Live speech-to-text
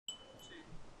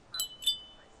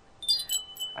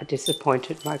I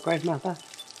disappointed my grandmother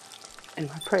and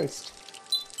my priest.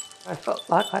 I felt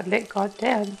like I'd let God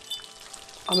down.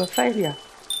 I'm a failure.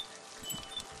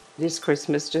 This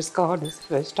Christmas just gone is the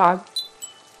first time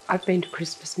I've been to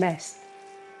Christmas Mass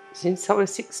since I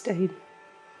was 16.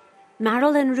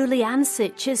 Marilyn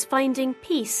Rulyancich is finding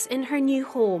peace in her new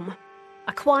home,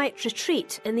 a quiet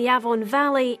retreat in the Avon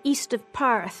Valley east of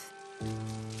Perth.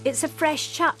 It's a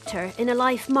fresh chapter in a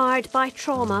life marred by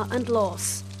trauma and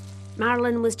loss.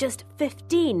 Marilyn was just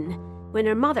 15 when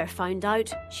her mother found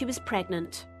out she was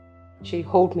pregnant. She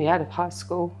hauled me out of high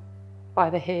school by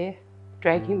the hair,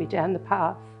 dragging me down the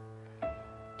path,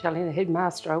 telling the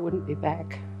headmaster I wouldn't be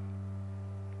back.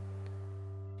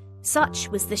 Such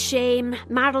was the shame,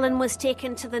 Marilyn was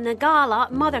taken to the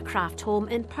Nagala Mothercraft home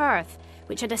in Perth,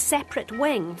 which had a separate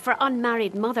wing for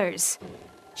unmarried mothers.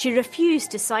 She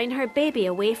refused to sign her baby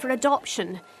away for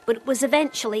adoption, but was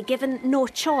eventually given no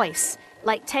choice,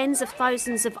 like tens of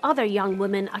thousands of other young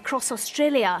women across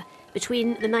Australia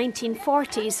between the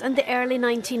 1940s and the early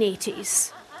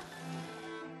 1980s.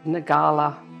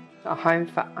 Nagala, a home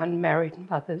for unmarried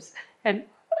mothers and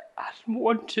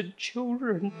unwanted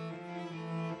children.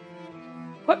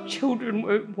 What children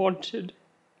weren't wanted?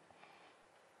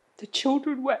 The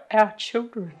children were our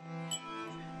children.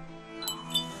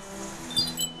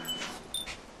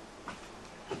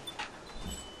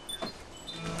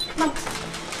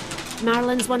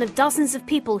 Marilyn's one of dozens of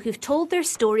people who've told their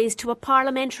stories to a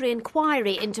parliamentary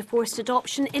inquiry into forced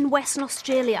adoption in Western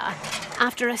Australia,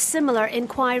 after a similar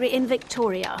inquiry in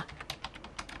Victoria.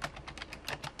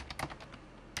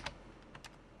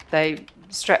 They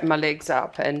strapped my legs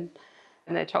up and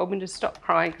they told me to stop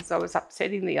crying because I was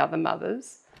upsetting the other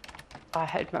mothers. I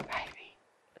had my baby.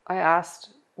 I asked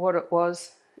what it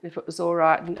was, if it was all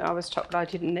right, and I was told I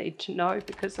didn't need to know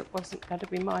because it wasn't going to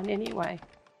be mine anyway.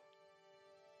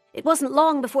 It wasn't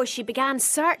long before she began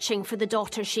searching for the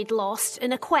daughter she'd lost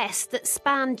in a quest that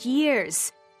spanned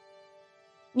years.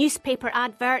 Newspaper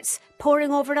adverts,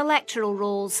 poring over electoral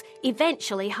rolls,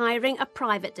 eventually hiring a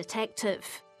private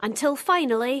detective. Until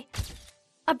finally,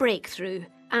 a breakthrough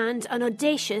and an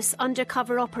audacious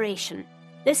undercover operation.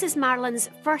 This is Marilyn's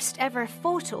first ever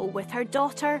photo with her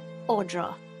daughter,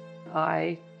 Audra.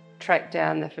 I tracked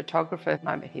down the photographer.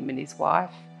 I met him and his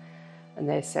wife, and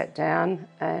they sat down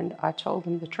and I told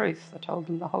them the truth. I told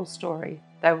them the whole story.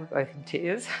 They were both in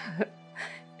tears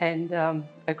and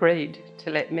agreed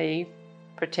to let me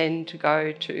pretend to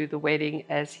go to the wedding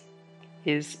as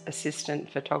his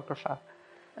assistant photographer.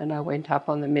 And I went up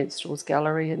on the minstrels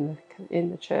gallery in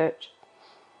the church.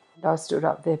 And I stood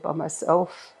up there by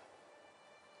myself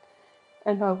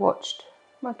and I watched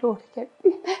my daughter get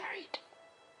married.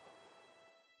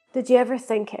 Did you ever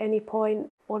think at any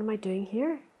point, what am I doing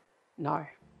here? No.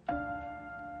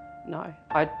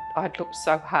 I'd looked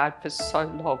so hard for so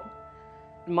long.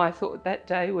 My thought that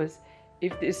day was,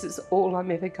 if this is all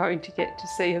I'm ever going to get to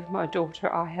see of my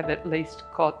daughter, I have at least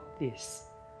got this.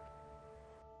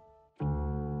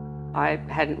 I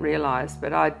hadn't realised,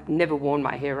 but I'd never worn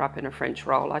my hair up in a French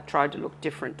roll. I tried to look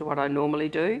different to what I normally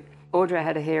do. Audra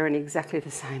had her hair in exactly the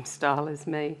same style as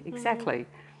me, exactly.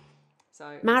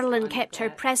 So Marilyn kept her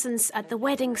presence at the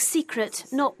wedding secret,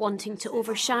 not wanting to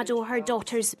overshadow her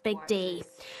daughter's big day.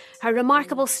 Her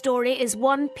remarkable story is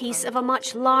one piece of a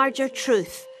much larger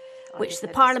truth, which the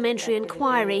parliamentary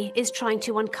inquiry is trying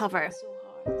to uncover.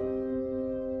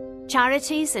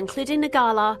 Charities, including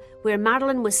Nagala, where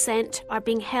Marilyn was sent, are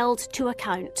being held to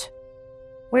account.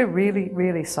 We're really,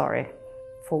 really sorry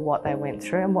for what they went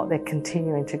through and what they're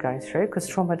continuing to go through, because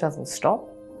trauma doesn't stop.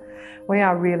 We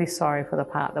are really sorry for the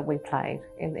part that we played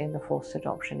in the forced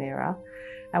adoption era,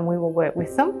 and we will work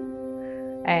with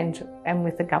them and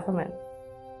with the government.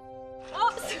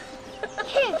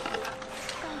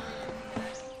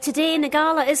 Today,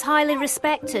 Nagala is highly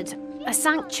respected, a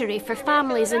sanctuary for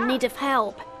families in need of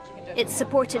help. It's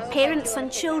supported parents and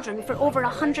children for over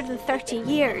 130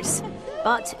 years,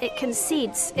 but it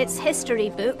concedes its history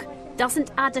book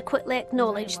doesn't adequately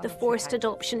acknowledge the forced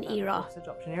adoption era.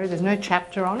 There's no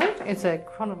chapter on it. It's a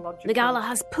chronological... Nagala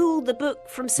has pulled the book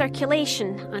from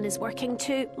circulation and is working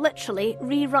to literally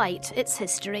rewrite its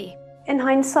history. In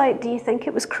hindsight, do you think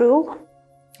it was cruel?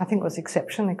 I think it was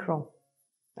exceptionally cruel.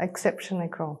 Exceptionally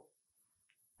cruel.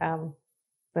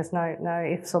 There's no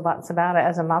ifs or buts about it.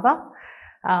 As a mother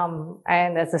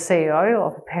and as the CEO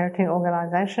of a parenting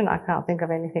organisation, I can't think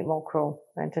of anything more cruel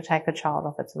than to take a child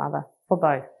off its mother, for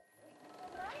both.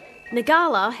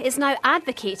 Nagala is now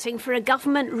advocating for a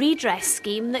government redress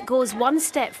scheme that goes one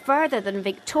step further than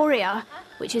Victoria,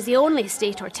 which is the only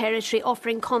state or territory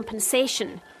offering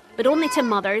compensation, but only to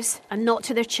mothers and not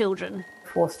to their children.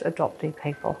 forced adoptee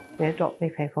people. The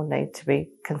adoptee people need to be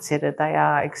considered. They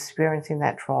are experiencing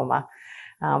that trauma,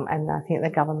 and I think the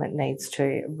government needs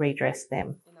to redress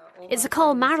them. It's a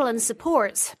call Marilyn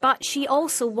supports, but she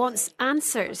also wants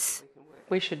answers.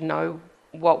 We should know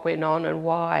what went on and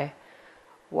why.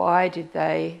 Why did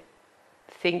they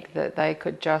think that they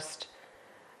could just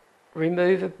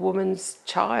remove a woman's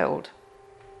child?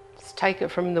 Just take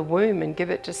it from the womb and give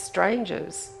it to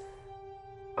strangers.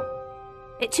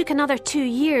 It took another 2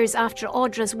 years after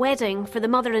Audra's wedding for the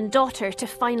mother and daughter to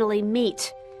finally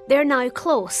meet. They're now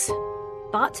close,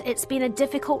 but it's been a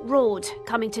difficult road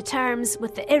coming to terms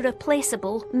with the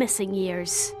irreplaceable missing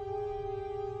years.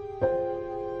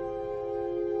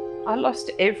 I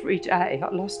lost every day, I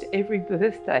lost every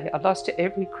birthday, I lost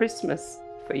every Christmas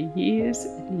for years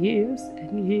and years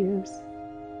and years.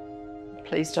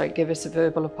 Please don't give us a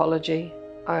verbal apology.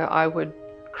 I would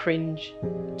cringe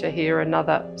to hear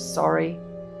another sorry.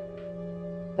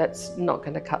 That's not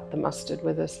going to cut the mustard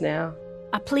with us now.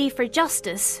 A plea for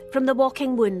justice from the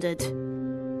walking wounded.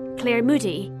 Claire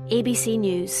Moody, ABC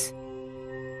News.